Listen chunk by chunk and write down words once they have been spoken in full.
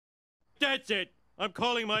That's it. I'm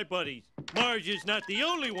calling my buddies. Marge is not the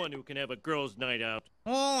only one who can have a girls' night out.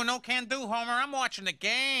 Oh, no can do, Homer. I'm watching the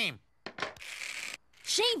game.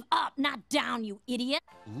 Shave up, not down, you idiot.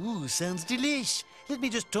 Ooh, sounds delish. Let me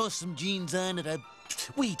just toss some jeans on and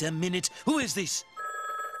Wait a minute. Who is this?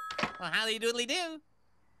 Well, howdy doodly do.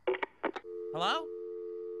 Hello?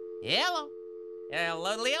 Hello?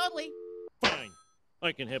 Hello, Leodly. Fine.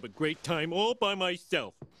 I can have a great time all by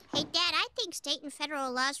myself. Hey, Dad, I think state and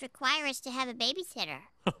federal laws require us to have a babysitter.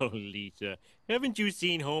 Oh, Lisa, haven't you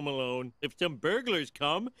seen Home Alone? If some burglars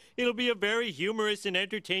come, it'll be a very humorous and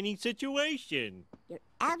entertaining situation. You're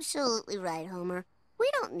absolutely right, Homer.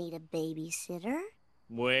 We don't need a babysitter.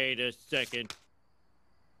 Wait a second.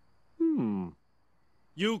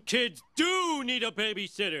 You kids do need a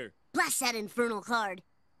babysitter. Bless that infernal card.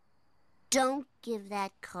 Don't give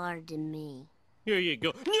that card to me. Here you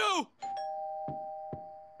go. No!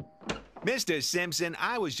 Mr. Simpson,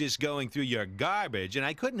 I was just going through your garbage, and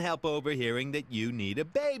I couldn't help overhearing that you need a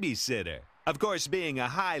babysitter. Of course, being a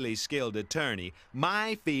highly skilled attorney,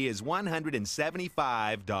 my fee is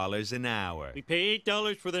 $175 an hour. We pay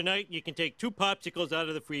 $8 for the night, and you can take 2 popsicles out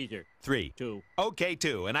of the freezer. 3. 2. Okay,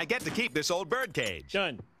 2, and I get to keep this old birdcage.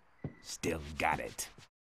 Done. Still got it.